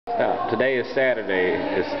Today is Saturday.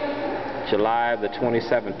 It's July the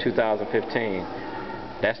 27th, 2015.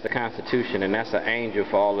 That's the Constitution, and that's an angel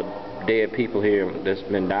for all the dead people here that's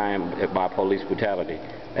been dying by police brutality.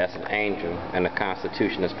 That's an angel, and the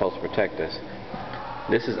Constitution is supposed to protect us.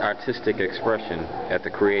 This is artistic expression at the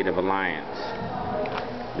Creative Alliance.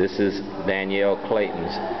 This is Danielle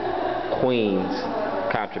Clayton's Queen's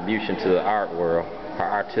contribution to the art world,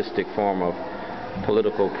 her artistic form of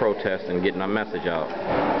political protest and getting our message out.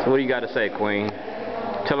 So what do you got to say, Queen?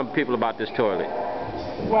 Tell them people about this toilet.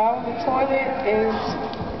 Well, the toilet is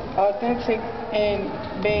authentic and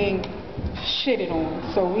being shitted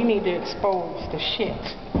on, so we need to expose the shit.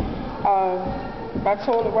 My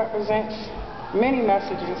toilet represents many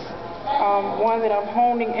messages. One that I'm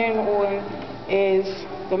honing in on is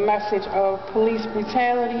the message of police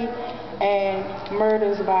brutality and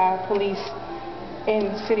murders by police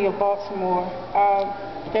in the city of Baltimore.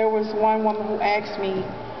 There was one woman who asked me,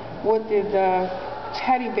 what did the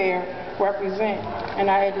teddy bear represent? And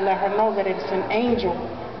I had to let her know that it's an angel,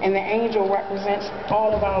 and the angel represents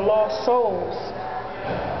all of our lost souls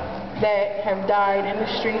that have died in the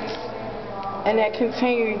streets and that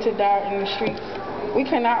continue to die in the streets. We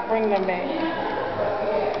cannot bring them back.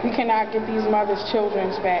 We cannot get these mothers'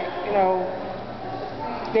 children back. You know,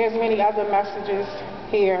 there's many other messages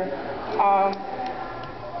here.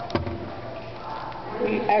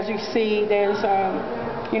 As you see, there's,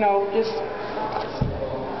 you know, just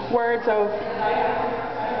words of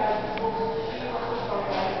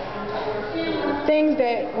things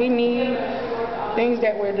that we need, things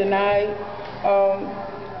that we're denied.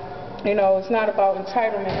 You know, it's not about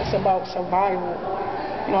entitlement, it's about survival.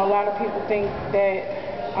 You know, a lot of people think that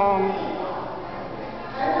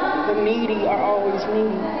the needy are always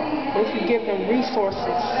needy. But if you give them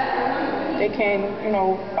resources, they can, you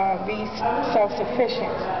know, be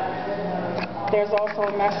self-sufficient. There's also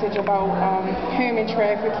a message about human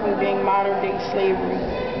trafficking being modern-day slavery.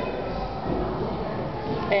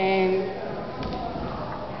 And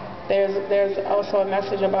there's also a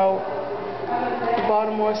message about the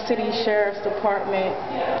Baltimore City Sheriff's Department,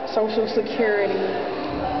 Social Security,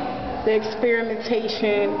 the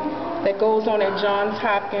experimentation that goes on at Johns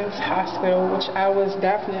Hopkins Hospital, which I was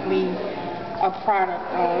definitely a product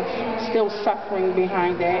of, still suffering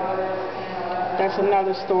behind that. That's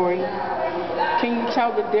another story. Can you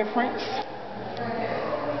tell the difference?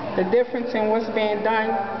 The difference in what's being done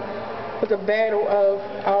with the battle of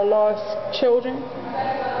our lost children?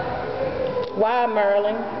 Why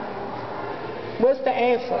Maryland? What's the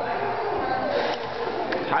answer?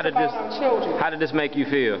 How did this make you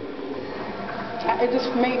feel? It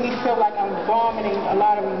just made me feel like I'm vomiting a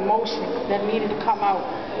lot of emotion that needed to come out.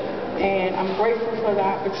 And I'm grateful for the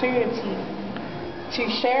opportunity to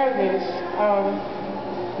share this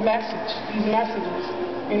message, these messages.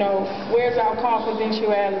 You know, where's our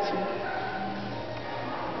confidentiality?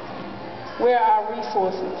 Where are our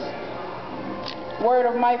resources? Word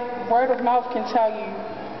of mouth can tell you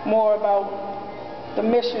more about the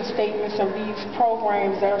mission statements of these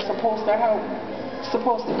programs that are supposed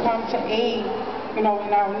to come to aid, you know,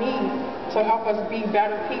 in our need, to help us be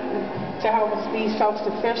better people, to help us be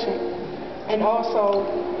self-sufficient. And also,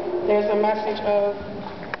 there's a message of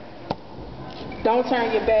don't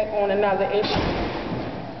turn your back on another issue.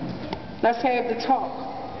 Let's have the talk.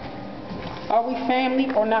 Are we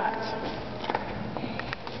family or not?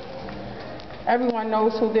 Everyone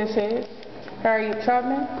knows who this is. Harriet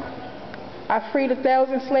Tubman. I freed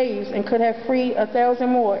 1,000 slaves and could have freed 1,000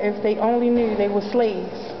 more if they only knew they were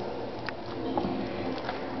slaves.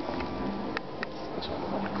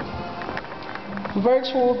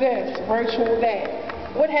 Virtual this, virtual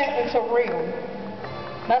that. What happened to real?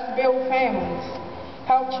 Let's build families.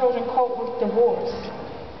 Help children cope with divorce.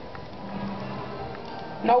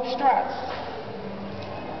 No stress.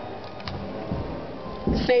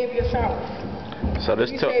 Save yourself. So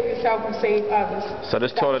this you save yourself and save others. So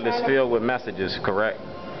this toilet is filled with messages, correct?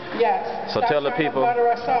 Yes. So tell the people. Butter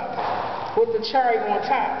us up with the cherry on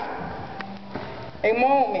top. A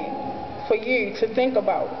moment for you to think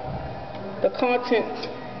about. The content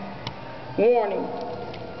warning.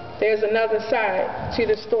 There's another side to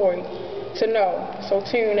the story to know. So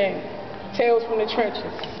tune in. Tales from the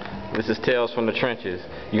Trenches. This is Tales from the Trenches.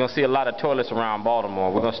 You're going to see a lot of toilets around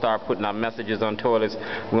Baltimore. We're going to start putting our messages on toilets.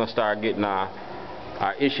 We're going to start getting our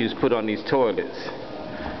issues put on these toilets.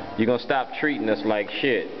 You're going to stop treating us like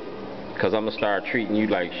shit, because I'm going to start treating you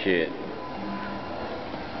like shit.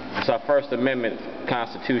 It's our First Amendment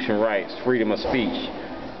Constitution rights, freedom of speech.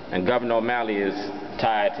 And Governor O'Malley is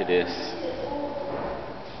tied to this.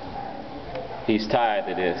 He's tied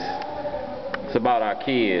to this. It's about our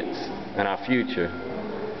kids and our future.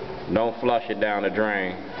 Don't flush it down the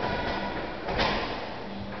drain.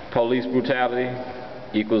 Police brutality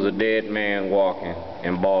equals a dead man walking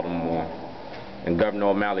in Baltimore. And Governor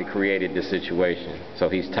O'Malley created this situation, so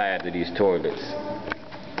he's tied to these toilets.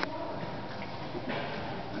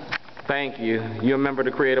 Thank you. You a member of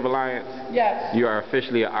the Creative Alliance? Yes. You are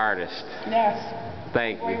officially an artist. Yes.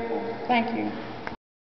 Thank you. Thank you.